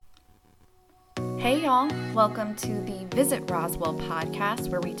Hey y'all, welcome to the Visit Roswell podcast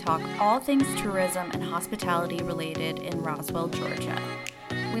where we talk all things tourism and hospitality related in Roswell, Georgia.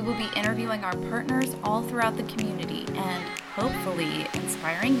 We will be interviewing our partners all throughout the community and hopefully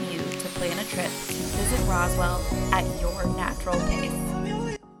inspiring you to plan a trip to visit Roswell at your natural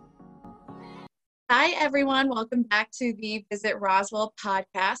pace. Hi everyone, welcome back to the Visit Roswell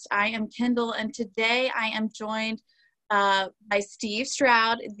podcast. I am Kendall and today I am joined by Steve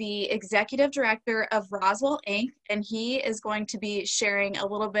Stroud, the Executive Director of Roswell Inc., and he is going to be sharing a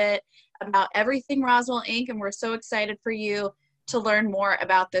little bit about everything Roswell Inc., and we're so excited for you to learn more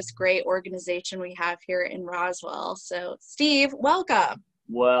about this great organization we have here in Roswell. So, Steve, welcome.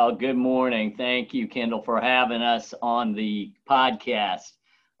 Well, good morning. Thank you, Kendall, for having us on the podcast.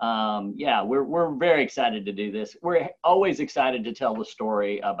 We're very excited to do this. We're always excited to tell the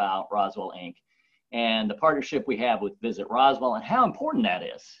story about Roswell Inc. and the partnership we have with Visit Roswell and how important that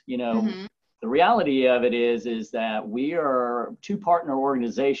is. The reality of it is that we are two partner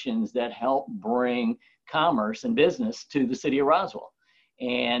organizations that help bring commerce and business to the city of Roswell.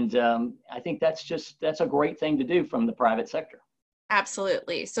 And I think that's a great thing to do from the private sector.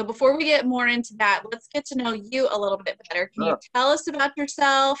 Absolutely. So before we get more into that, let's get to know you a little bit better. Can you tell us about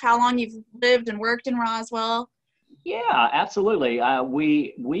yourself, how long you've lived and worked in Roswell? Yeah, absolutely.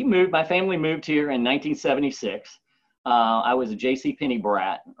 My family moved here in 1976. I was a J.C. Penney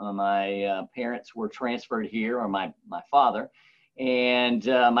brat. My parents were transferred here, or my father, and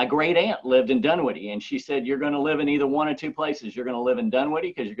my great aunt lived in Dunwoody, and she said, you're going to live in either one of two places. You're going to live in Dunwoody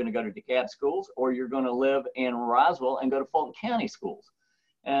because you're going to go to DeKalb schools, or you're going to live in Roswell and go to Fulton County schools.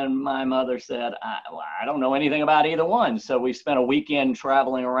 And my mother said, I don't know anything about either one. So we spent a weekend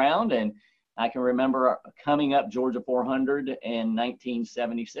traveling around, and I can remember coming up Georgia 400 in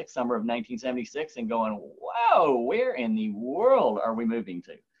 1976, summer of 1976, and going, wow, where in the world are we moving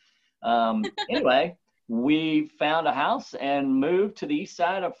to? Anyway, we found a house and moved to the east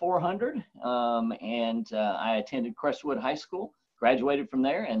side of 400. I attended Crestwood High School, graduated from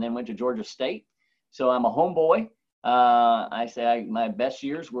there, and then went to Georgia State. So I'm a homeboy. My best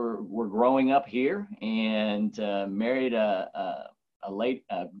years were growing up here, and married a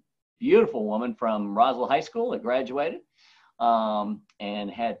beautiful woman from Roswell High School that graduated,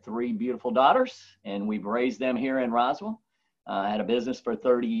 and had three beautiful daughters, and we've raised them here in Roswell. I had a business for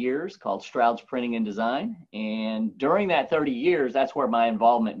 30 years called Stroud's Printing and Design, and during that 30 years, that's where my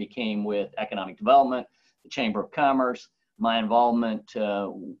involvement became with economic development, the Chamber of Commerce. My involvement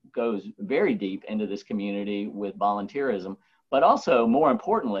goes very deep into this community with volunteerism, but also, more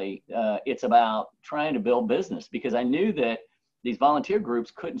importantly, it's about trying to build business, because I knew that these volunteer groups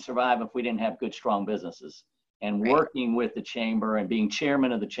couldn't survive if we didn't have good, strong businesses. And working with the chamber and being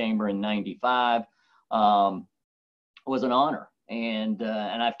chairman of the chamber in '95 was an honor. And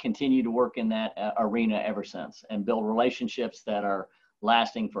I've continued to work in that arena ever since and build relationships that are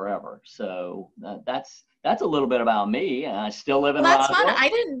lasting forever. So that's a little bit about me. I still live in Roswell. That's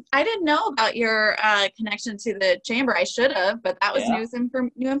fun. I didn't know about your connection to the chamber. I should have, but that was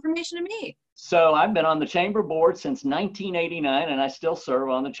new information to me. So I've been on the chamber board since 1989, and I still serve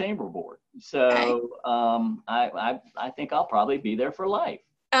on the chamber board. So I think I'll probably be there for life.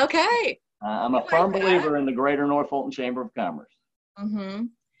 Okay. I'm a firm believer in the Greater North Fulton Chamber of Commerce. Mm-hmm.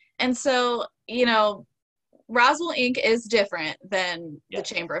 And so, Roswell Inc. is different than the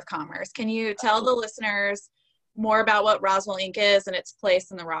Chamber of Commerce. Can you tell the listeners more about what Roswell Inc. is and its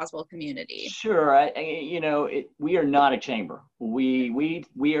place in the Roswell community? Sure. We are not a chamber. We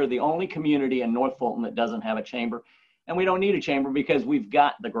are the only community in North Fulton that doesn't have a chamber, and we don't need a chamber because we've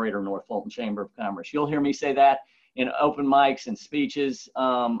got the Greater North Fulton Chamber of Commerce. You'll hear me say that in open mics and speeches.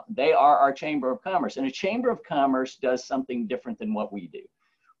 They are our Chamber of Commerce, and a Chamber of Commerce does something different than what we do.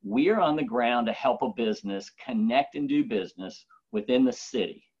 We are on the ground to help a business connect and do business within the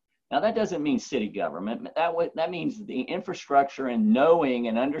city. Now, that doesn't mean city government. That means the infrastructure and knowing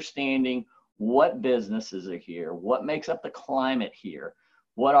and understanding what businesses are here, what makes up the climate here,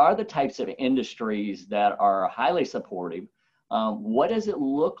 what are the types of industries that are highly supportive, what does it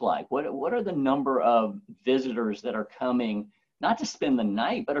look like, what are the number of visitors that are coming, not to spend the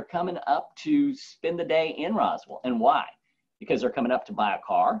night, but are coming up to spend the day in Roswell, and why? Because they're coming up to buy a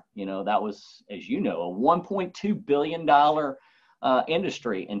car. That was, as you know, a $1.2 billion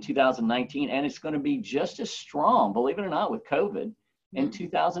industry in 2019, and it's going to be just as strong, believe it or not, with COVID in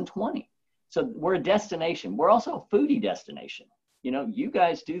 2020. So we're a destination. We're also a foodie destination. You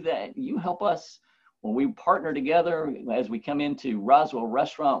guys do that. You help us when we partner together as we come into Roswell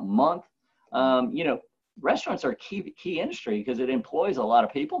Restaurant Month. Restaurants are a key industry because it employs a lot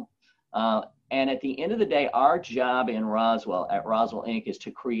of people. And at the end of the day, our job in Roswell, at Roswell Inc., is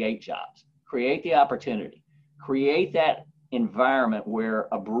to create jobs. create the opportunity, create that environment where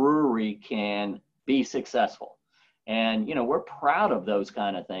a brewery can be successful. And, you know, we're proud of those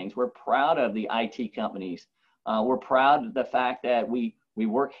kind of things. We're proud of the IT companies. We're proud of the fact that we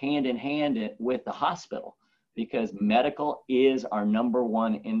work hand in hand with the hospital, because medical is our number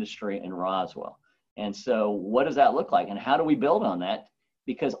one industry in Roswell. And so what does that look like? And how do we build on that?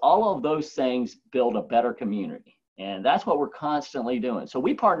 Because all of those things build a better community. And that's what we're constantly doing. So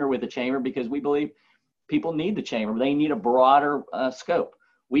we partner with the Chamber because we believe people need the Chamber. They need a broader scope.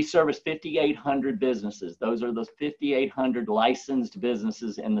 We service 5,800 businesses. Those are those 5,800 licensed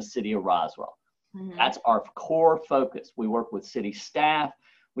businesses in the city of Roswell. Mm-hmm. That's our core focus. We work with city staff.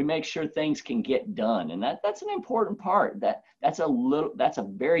 We make sure things can get done. And that's an important part. That's a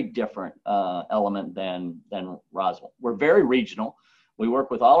very different element than Roswell. We're very regional. We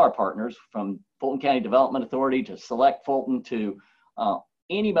work with all our partners, from Fulton County Development Authority to Select Fulton to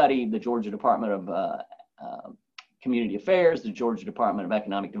anybody, the Georgia Department of Community Affairs, the Georgia Department of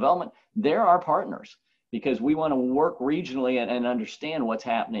Economic Development. They're our partners because we want to work regionally and understand what's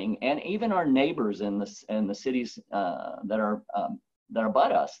happening. And even our neighbors in the cities that are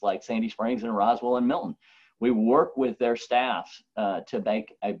abut us, like Sandy Springs and Roswell and Milton. We work with their staffs to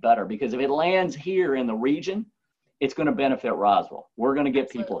make a better, because if it lands here in the region, it's going to benefit Roswell. We're going to get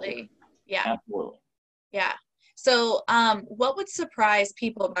people here. Yeah. Absolutely. Yeah. So what would surprise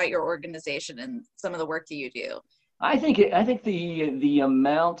people about your organization and some of the work that you do? I think the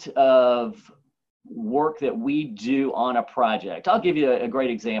amount of work that we do on a project. I'll give you a great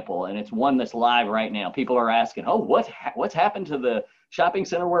example, and it's one that's live right now. People are asking, "Oh, what's happened to the shopping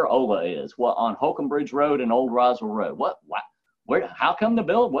center where Ola is? Well, on Holcomb Bridge Road and Old Roswell Road. Where? How come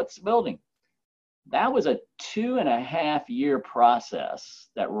what's the building?" That was a 2.5-year process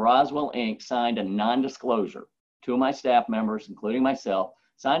that Roswell Inc. signed a non-disclosure. 2 of my staff members, including myself,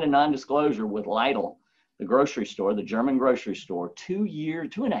 signed a non-disclosure with Lidl, the grocery store, the German grocery store,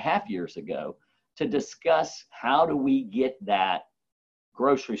 2.5 years ago, to discuss how do we get that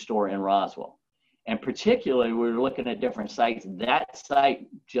grocery store in Roswell. And particularly, we were looking at different sites. That site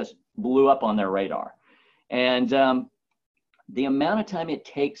just blew up on their radar. And the amount of time it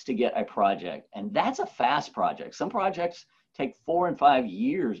takes to get a project, and that's a fast project. Some projects take 4 and 5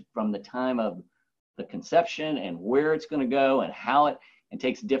 years from the time of the conception and where it's going to go and how it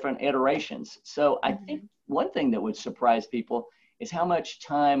takes different iterations. So I think one thing that would surprise people is how much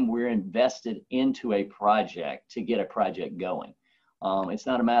time we're invested into a project to get a project going. It's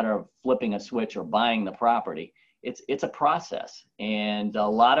not a matter of flipping a switch or buying the property. It's a process, and a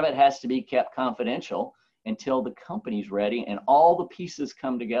lot of it has to be kept confidential until the company's ready and all the pieces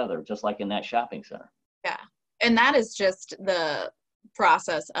come together, just like in that shopping center. Yeah, and that is just the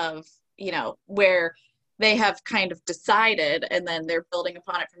process of, you know, where they have kind of decided and then they're building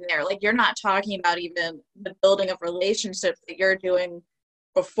upon it from there. Like, you're not talking about even the building of relationships that you're doing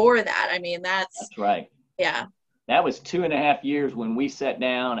before that. I mean, that's right. Yeah. That was 2.5 years when we sat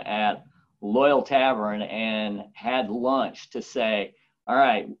down at Loyal Tavern and had lunch to say, all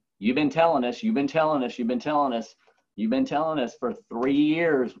right, you've been telling us for 3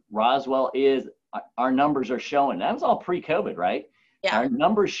 years, Roswell our numbers are showing. That was all pre-COVID, right? Yeah. Our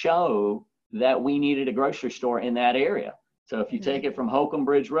numbers show that we needed a grocery store in that area. So if you take it from Holcomb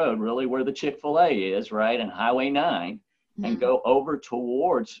Bridge Road, really where the Chick-fil-A is, right, and Highway 9, and go over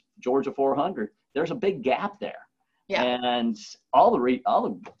towards Georgia 400, there's a big gap there. Yeah. And all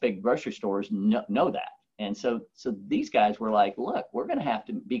the big grocery stores know that. And so these guys were like, look, we're going to have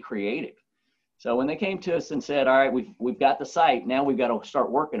to be creative. So when they came to us and said, all right, we've got the site, now we've got to start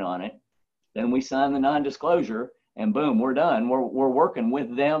working on it. Then we signed the non-disclosure, and boom, we're done. We're working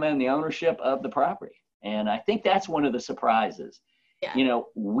with them and the ownership of the property. And I think that's one of the surprises. Yeah. You know,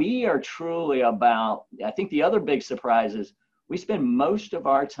 we are truly about, I think the other big surprise is we spend most of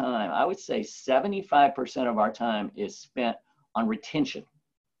our time, I would say 75% of our time is spent on retention.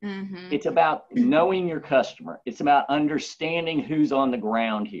 Mm-hmm. It's about knowing your customer. It's about understanding who's on the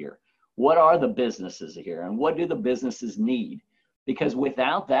ground here. What are the businesses here and what do the businesses need? Because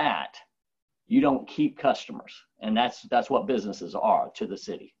without that, you don't keep customers. And that's what businesses are to the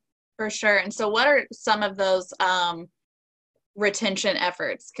city. For sure. And so what are some of those retention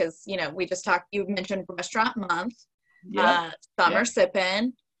efforts? Because, you know, we just talked, you mentioned Restaurant Month, Summer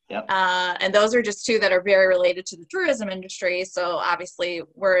Sippin'. Yep. And those are just two that are very related to the tourism industry. So obviously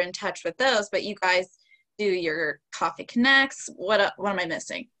we're in touch with those, but you guys do your Coffee Connects. What am I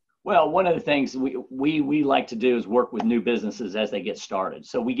missing? Well, one of the things we like to do is work with new businesses as they get started.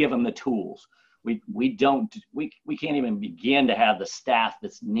 So we give them the tools. We can't even begin to have the staff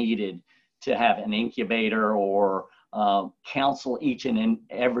that's needed to have an incubator or counsel each and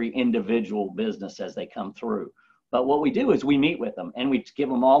every individual business as they come through. But what we do is we meet with them and we give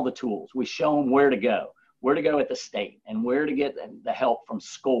them all the tools. We show them where to go at the state and where to get the help from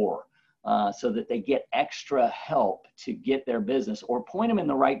SCORE, so that they get extra help to get their business or point them in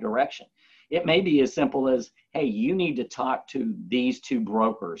the right direction. It may be as simple as, hey, you need to talk to these two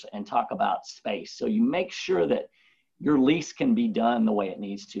brokers and talk about space. So you make sure that your lease can be done the way it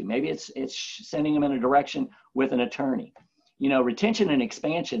needs to. Maybe it's sending them in a direction with an attorney. You know, retention and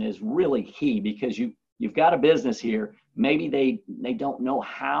expansion is really key because you've got a business here. Maybe they don't know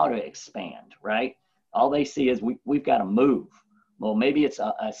how to expand, right? All they see is we've got to move. Well, maybe it's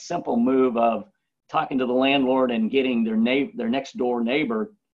a simple move of talking to the landlord and getting their next door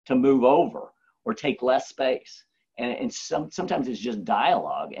neighbor to move over or take less space. And sometimes it's just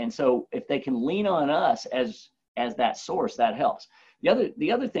dialogue. And so if they can lean on us as that source, that helps.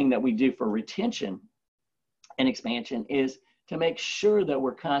 The other thing that we do for retention and expansion is to make sure that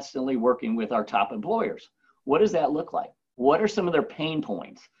we're constantly working with our top employers. What does that look like? What are some of their pain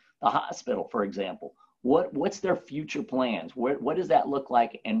points? The hospital, for example, what's their future plans? What does that look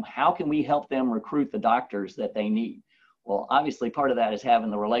like? And how can we help them recruit the doctors that they need? Well, obviously part of that is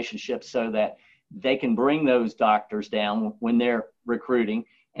having the relationship so that they can bring those doctors down when they're recruiting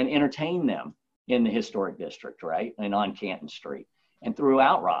and entertain them in the historic district, right? And on Canton Street and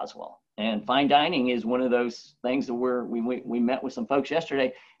throughout Roswell. And fine dining is one of those things that we met with some folks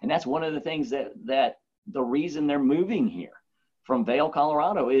yesterday. And that's one of the things that the reason they're moving here from Vail,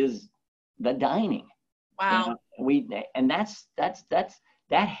 Colorado is the dining. Wow. You know, and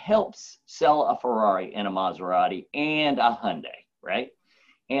that helps sell a Ferrari and a Maserati and a Hyundai, right?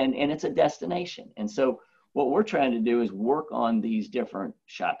 And it's a destination. And so what we're trying to do is work on these different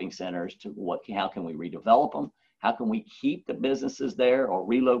shopping centers to how can we redevelop them? How can we keep the businesses there or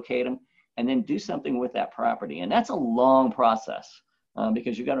relocate them and then do something with that property? And that's a long process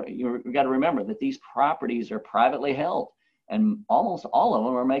because you got to remember that these properties are privately held and almost all of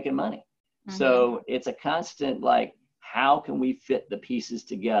them are making money. Mm-hmm. So it's a constant, like, how can we fit the pieces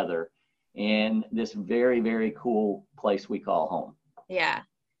together in this very, very cool place we call home? Yeah.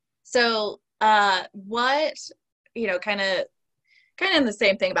 So what, kind of in the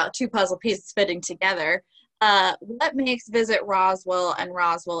same thing about two puzzle pieces fitting together, what makes Visit Roswell and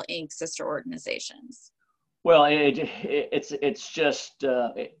Roswell Inc. sister organizations? Well, it's just,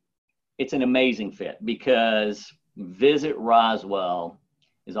 it's an amazing fit because Visit Roswell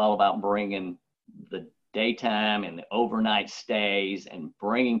is all about bringing the daytime and the overnight stays and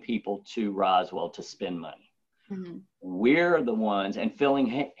bringing people to Roswell to spend money. Mm-hmm. We're the ones and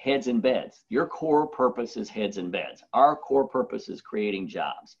filling heads in beds. Your core purpose is heads in beds. Our core purpose is creating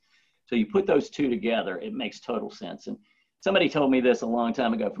jobs. So you put those two together, it makes total sense. And somebody told me this a long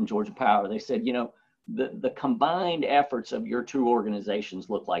time ago from Georgia Power. They said, the combined efforts of your two organizations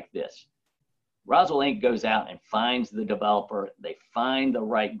look like this. Roswell Inc. goes out and finds the developer. They find the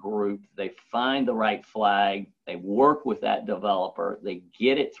right group. They find the right flag. They work with that developer. They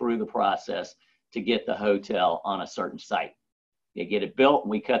get it through the process to get the hotel on a certain site. They get it built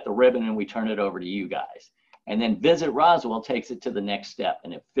and we cut the ribbon and we turn it over to you guys. And then Visit Roswell takes it to the next step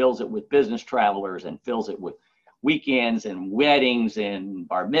and it fills it with business travelers and fills it with weekends and weddings and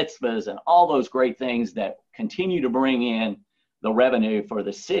bar mitzvahs and all those great things that continue to bring in the revenue for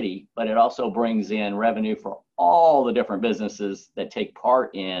the city, but it also brings in revenue for all the different businesses that take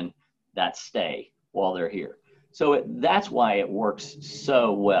part in that stay while they're here. So that's why it works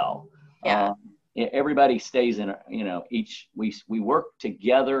so well. Yeah. Everybody stays in, we work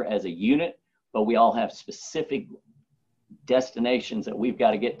together as a unit, but we all have specific destinations that we've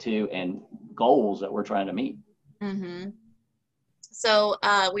got to get to and goals that we're trying to meet. Mm-hmm. So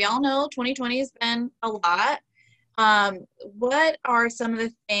we all know 2020 has been a lot. What are some of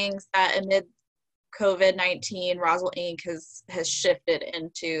the things that amid COVID-19 Roswell Inc. has shifted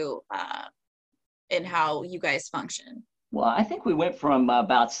into in how you guys function? Well, I think we went from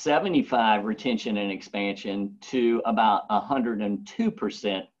about 75 retention and expansion to about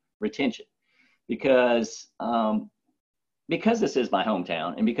 102% retention because this is my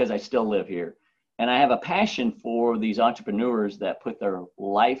hometown and because I still live here and I have a passion for these entrepreneurs that put their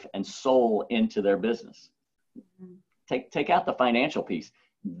life and soul into their business. Take out the financial piece.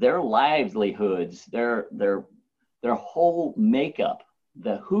 Their livelihoods, their whole makeup,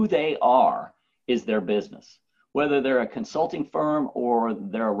 who they are is their business. Whether they're a consulting firm or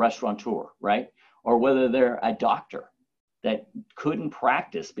they're a restaurateur, right? Or whether they're a doctor that couldn't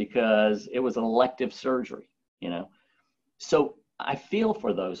practice because it was an elective surgery, So I feel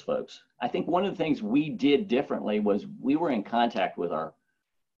for those folks. I think one of the things we did differently was we were in contact with our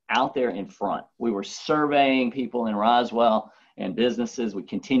out there in front. We were surveying people in Roswell and businesses. We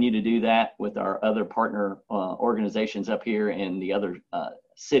continue to do that with our other partner organizations up here in the other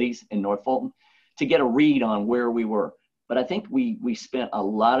cities in North Fulton to get a read on where we were. But I think we spent a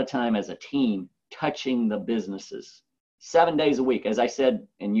lot of time as a team touching the businesses 7 days a week. As I said,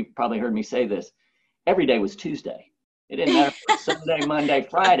 and you probably heard me say this, every day was Tuesday. It didn't matter if it was Sunday, Monday,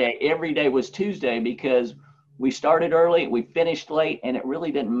 Friday, every day was Tuesday, because we started early, we finished late, and it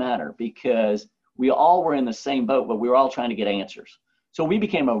really didn't matter because we all were in the same boat, but we were all trying to get answers. So we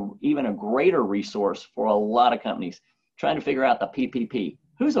became even a greater resource for a lot of companies trying to figure out the PPP.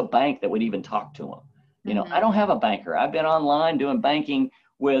 Who's a bank that would even talk to them? You know, I don't have a banker. I've been online doing banking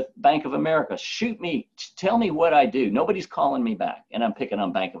with Bank of America. Shoot me, tell me what I do. Nobody's calling me back, and I'm picking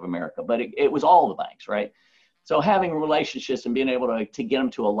on Bank of America, but it was all the banks, right? So having relationships and being able to get them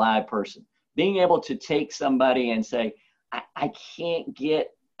to a live person, being able to take somebody and say, I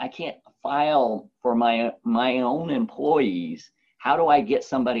can't file for my own employees. How do I get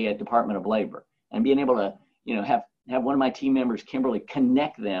somebody at Department of Labor? And being able to, you know, have one of my team members, Kimberly,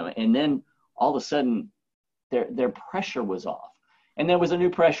 connect them, and then all of a sudden their pressure was off. And there was a new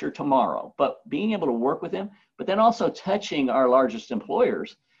pressure tomorrow, but being able to work with them, but then also touching our largest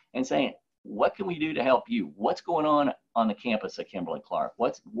employers and saying, what can we do to help you? What's going on the campus at Kimberly-Clark?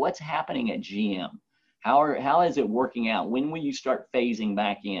 What's happening at GM? How is it working out? When will you start phasing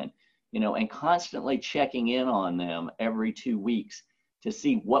back in? You know, and constantly checking in on them every 2 weeks to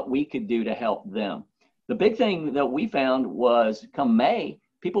see what we could do to help them. The big thing that we found was come May,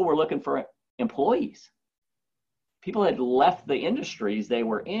 people were looking for employees. People had left the industries they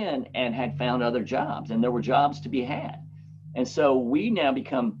were in and had found other jobs, and there were jobs to be had. And so we now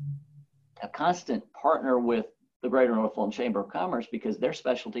become a constant partner with the Greater North Fulton Chamber of Commerce because their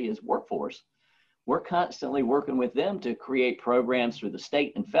specialty is workforce. We're constantly working with them to create programs through the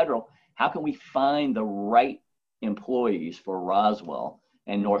state and federal. How can we find the right employees for Roswell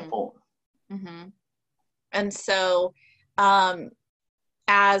and North Fulton? Mm-hmm. And so,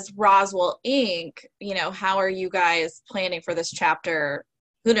 as Roswell Inc., you know, how are you guys planning for this chapter?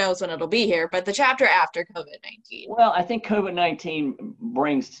 Who knows when it'll be here, but the chapter after COVID-19? Well, I think COVID-19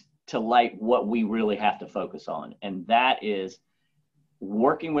 brings to light what we really have to focus on, and that is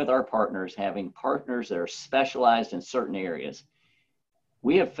working with our partners, having partners that are specialized in certain areas.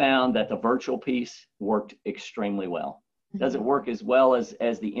 We have found that the virtual piece worked extremely well. Does it work as well as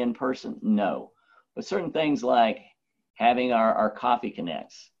the in-person? No. But certain things like having our Coffee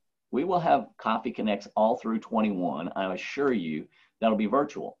Connects. We will have Coffee Connects all through 21. I assure you that'll be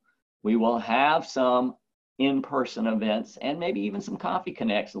virtual. We will have some in-person events and maybe even some Coffee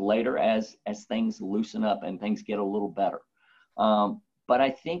Connects later as things loosen up and things get a little better. But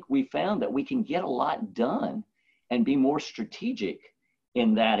I think we found that we can get a lot done and be more strategic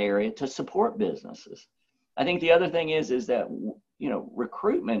in that area to support businesses. I think the other thing is that, you know,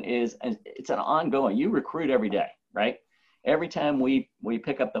 recruitment it's an ongoing, you recruit every day, right? Every time we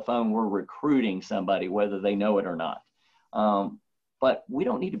pick up the phone, we're recruiting somebody, whether they know it or not. But we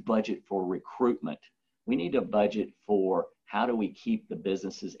don't need to budget for recruitment. We need to budget for how do we keep the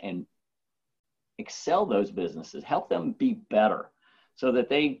businesses and excel those businesses, help them be better so that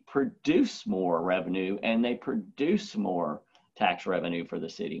they produce more revenue and they produce more tax revenue for the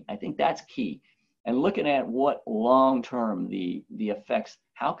city. I think that's key. And looking at what long-term the effects,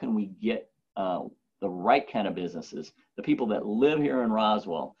 how can we get the right kind of businesses, the people that live here in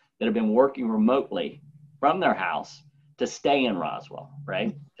Roswell that have been working remotely from their house to stay in Roswell,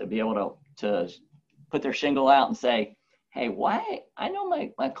 right? To be able to put their shingle out and say, hey, why? I know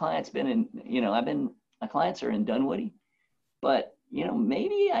my client's been in, you know, my clients are in Dunwoody, but, you know,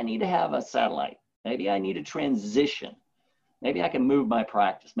 maybe I need to have a satellite. Maybe I need a transition. Maybe I can move my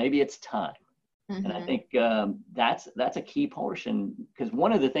practice. Maybe it's time. Mm-hmm. And I think that's a key portion, because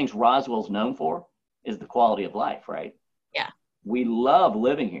one of the things Roswell's known for is the quality of life, right? Yeah. We love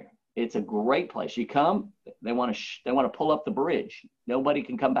living here. It's a great place. You come, they want to pull up the bridge. Nobody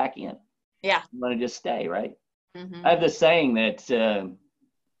can come back in. Yeah. You want to just stay, right? Mm-hmm. I have this saying that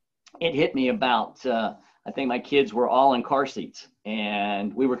it hit me about, I think my kids were all in car seats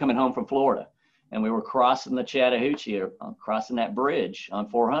and we were coming home from Florida and we were crossing the Chattahoochee, crossing that bridge on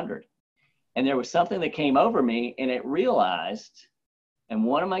 400. And there was something that came over me and it realized, and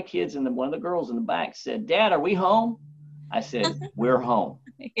one of my kids and one of the girls in the back said, Dad, are we home? I said, we're home.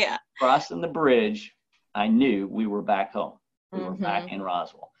 Yeah. Crossing the bridge, I knew we were back home. We were Mm-hmm. back in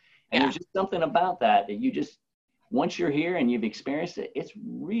Roswell. And there's just something about that you just, once you're here and you've experienced it, it's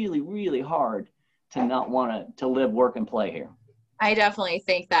really, really hard to not want to live, work, and play here. I definitely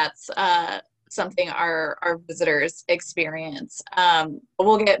think that's something our visitors experience.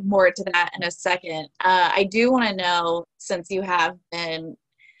 We'll get more to that in a second. I do want to know, since you have been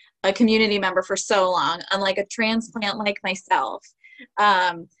a community member for so long, unlike a transplant like myself,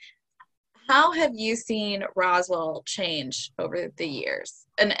 how have you seen Roswell change over the years?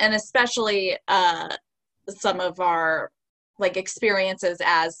 And especially some of our like experiences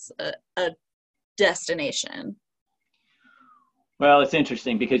as a destination. Well, it's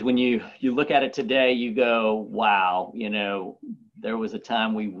interesting because when you look at it today, you go, wow, you know, there was a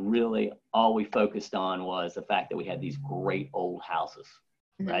time all we focused on was the fact that we had these great old houses,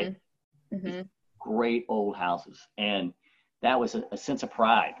 right? Mm-hmm. Great old houses. And that was a sense of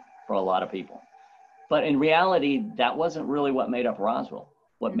pride for a lot of people. But in reality, that wasn't really what made up Roswell.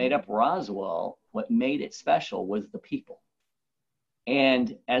 What made up Roswell, what made it special was the people.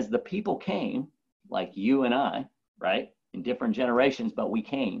 And as the people came, like you and I, right, in different generations, but we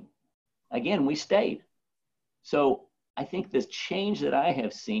came, again, we stayed. So I think the change that I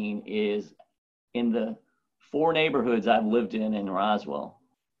have seen is in the 4 neighborhoods I've lived in Roswell,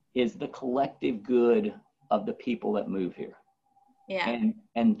 is the collective good of the people that move here. Yeah.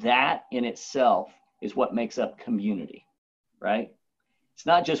 And that in itself is what makes up community, right? It's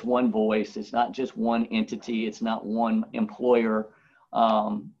not just one voice. It's not just one entity. It's not one employer.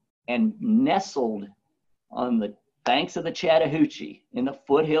 And nestled on the banks of the Chattahoochee in the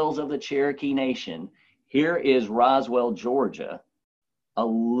foothills of the Cherokee Nation, here is Roswell, Georgia, a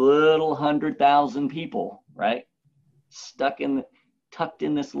little 100,000 people, right? Tucked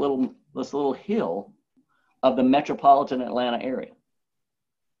in this little hill of the metropolitan Atlanta area.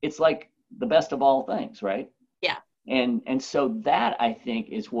 It's like the best of all things, right? Yeah. And so that, I think,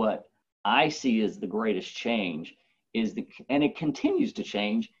 is what I see as the greatest change, and it continues to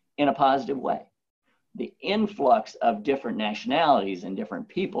change in a positive way. The influx of different nationalities and different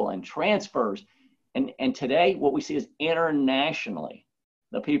people and transfers. And today what we see is internationally,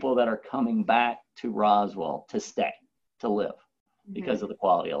 the people that are coming back to Roswell to stay, to live because of the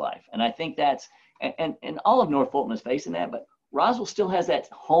quality of life. And I think that's, and all of North Fulton is facing that, but Roswell still has that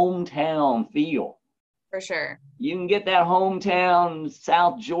hometown feel. For sure. You can get that hometown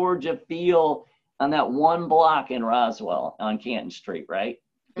South Georgia feel on that one block in Roswell on Canton Street, right?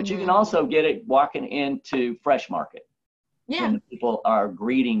 But you can also get it walking into Fresh Market. Yeah. When the people are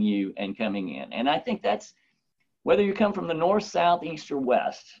greeting you and coming in. And I think that's, whether you come from the north, south, east, or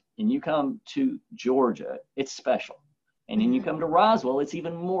west, and you come to Georgia, it's special. And then you come to Roswell, it's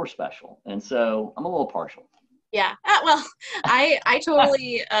even more special. And so I'm a little partial. Yeah. Well, I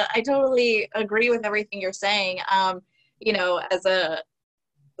totally agree with everything you're saying. You know, as a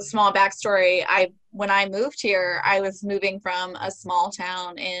small backstory, when I moved here, I was moving from a small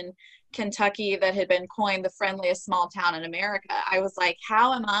town in Kentucky that had been coined the friendliest small town in America. I was like,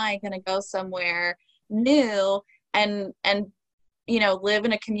 how am I going to go somewhere new and you know, live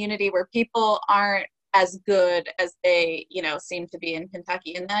in a community where people aren't as good as they, you know, seem to be in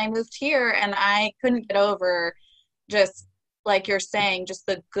Kentucky? And then I moved here and I couldn't get over, just like you're saying, just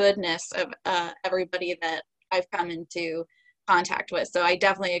the goodness of everybody that I've come into contact with. So I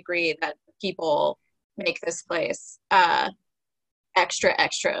definitely agree that people make this place extra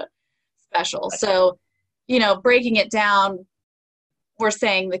special. So, you know, breaking it down, we're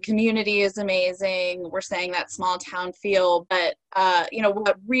saying the community is amazing. We're saying that small town feel, but you know,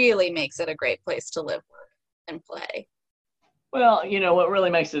 what really makes it a great place to live, work, and play? Well, you know, what really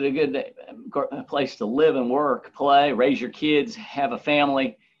makes it a good place to live and work, play, raise your kids, have a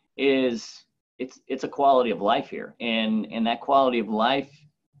family is it's a quality of life here. And that quality of life,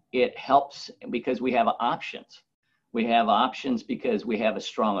 it helps because we have options. We have options because we have a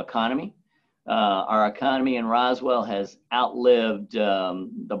strong economy. Our economy in Roswell has outlived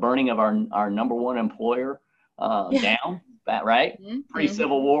the burning of our number one employer down, right?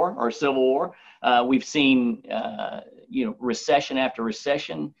 Pre-Civil War or Civil War. We've seen, you know, recession after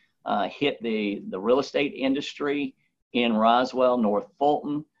recession hit the real estate industry in Roswell, North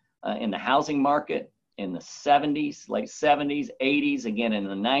Fulton, in the housing market in the 70s, late 70s, 80s, again in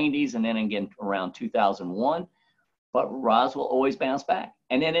the 90s, and then again around 2001. But Roswell always bounced back.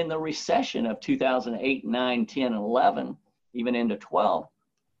 And then in the recession of 2008, 9, 10, 11, even into 12,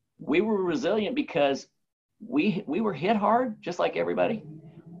 we were resilient because we were hit hard, just like everybody,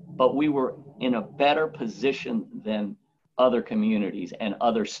 but we were in a better position than other communities and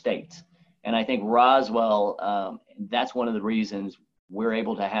other states. And I think Roswell, that's one of the reasons we're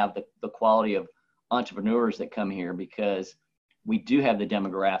able to have the quality of entrepreneurs that come here, because we do have the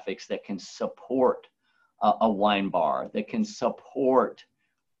demographics that can support a wine bar, that can support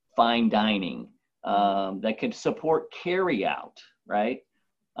fine dining, that can support carry out, right?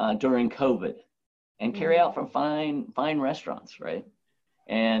 during COVID and carry out from fine restaurants, right?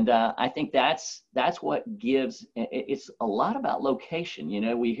 And I think that's what gives, it's a lot about location. You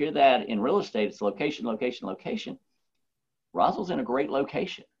know, we hear that in real estate, it's location, location, location. Roswell's in a great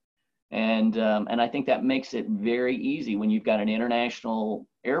location. And I think that makes it very easy when you've got an international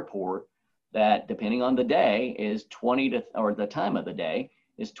airport that, depending on the day, is or the time of the day,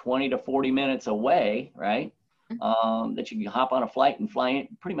 is 20 to 40 minutes away, right? That you can hop on a flight and fly in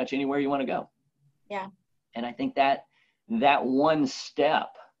pretty much anywhere you want to go. Yeah. And I think that one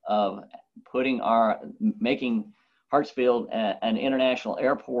step of making Hartsfield an international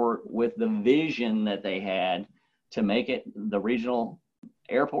airport with the vision that they had to make it the regional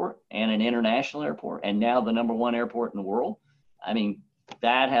airport and an international airport, and now the #1 airport in the world. I mean,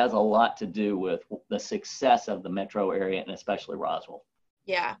 that has a lot to do with the success of the metro area, and especially Roswell.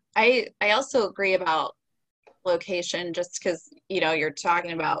 Yeah, I also agree about location, just because, you know, you're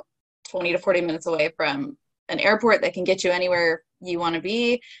talking about 20 to 40 minutes away from an airport that can get you anywhere you want to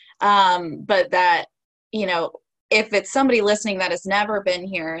be. But that, you know, if it's somebody listening that has never been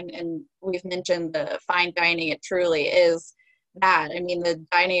here, and we've mentioned the fine dining, it truly is that. I mean, the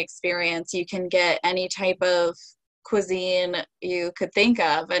dining experience, you can get any type of cuisine you could think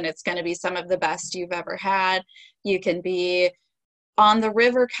of, and it's going to be some of the best you've ever had. You can be on the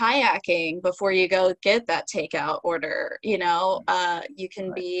river kayaking before you go get that takeout order. You know, you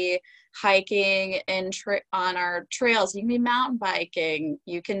can be hiking on our trails. You can be mountain biking.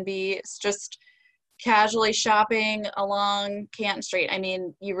 You can be just casually shopping along Canton Street. I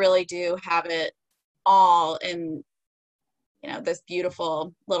mean, you really do have it all in, you know, this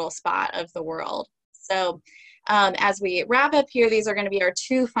beautiful little spot of the world. So as we wrap up here, these are going to be our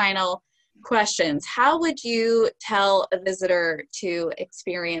 2 final questions. How would you tell a visitor to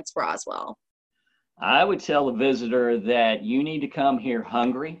experience Roswell? I would tell a visitor that you need to come here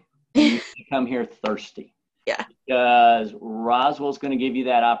hungry, and you need to come here thirsty. Yeah. Because Roswell's going to give you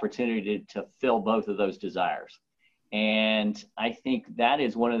that opportunity to fill both of those desires. And I think that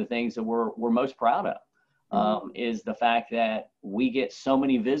is one of the things that we're most proud of, is the fact that we get so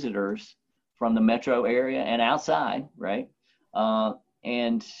many visitors from the metro area and outside, right?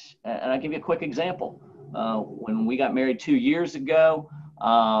 And I'll give you a quick example. When we got married 2 years ago,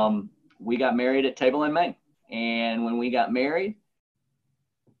 we got married at Table in Maine. And when we got married,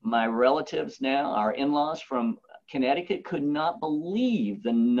 my relatives now, our in-laws from Connecticut, could not believe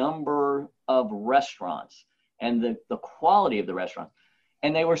the number of restaurants and the quality of the restaurants.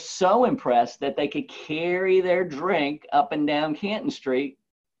 And they were so impressed that they could carry their drink up and down Canton Street.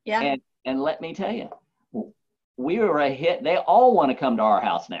 Yeah. And let me tell you, we were a hit. They all want to come to our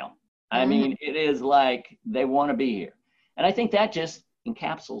house now. I mean, it is like they want to be here. And I think that just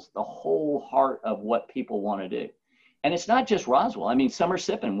encapsulates the whole heart of what people want to do. And it's not just Roswell. I mean, Summer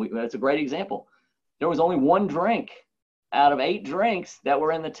Sippin', that's a great example. There was only 1 drink out of 8 drinks that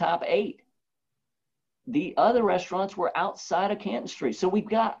were in the top 8. The other restaurants were outside of Canton Street. So we've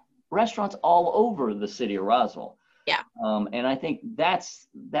got restaurants all over the city of Roswell. Yeah. And I think that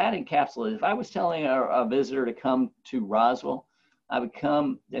encapsulates. If I was telling a visitor to come to Roswell, I would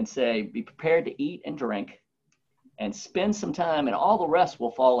come and say, be prepared to eat and drink and spend some time, and all the rest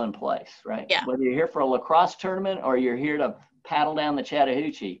will fall in place, right? Yeah. Whether you're here for a lacrosse tournament or you're here to paddle down the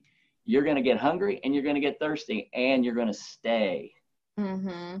Chattahoochee, you're going to get hungry and you're going to get thirsty and you're going to stay.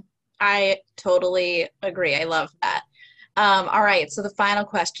 I totally agree. I love that. All right. So the final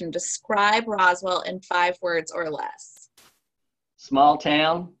question, describe Roswell in 5 words or less. Small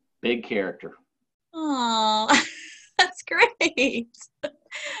town, big character. Oh, that's great.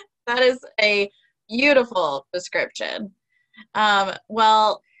 That is a beautiful description.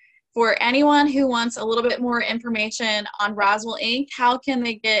 Well, for anyone who wants a little bit more information on Roswell Inc., how can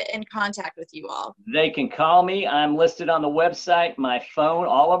they get in contact with you all? They can call me. I'm listed on the website. My phone,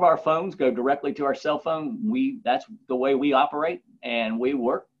 all of our phones go directly to our cell phone. That's the way we operate, and we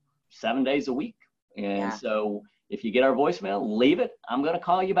work 7 days a week. And so if you get our voicemail, leave it. I'm going to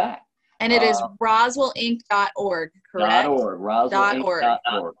call you back. And it is roswellinc.org, correct? .org,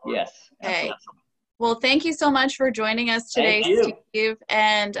 roswellinc.org. Yes. Okay. Well, thank you so much for joining us today, Steve.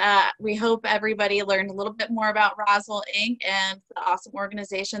 And we hope everybody learned a little bit more about Roswell Inc. and the awesome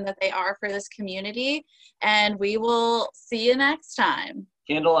organization that they are for this community. And we will see you next time.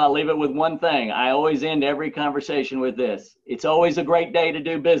 Kendall, I'll leave it with one thing. I always end every conversation with this. It's always a great day to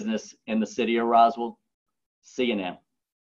do business in the city of Roswell. See you now.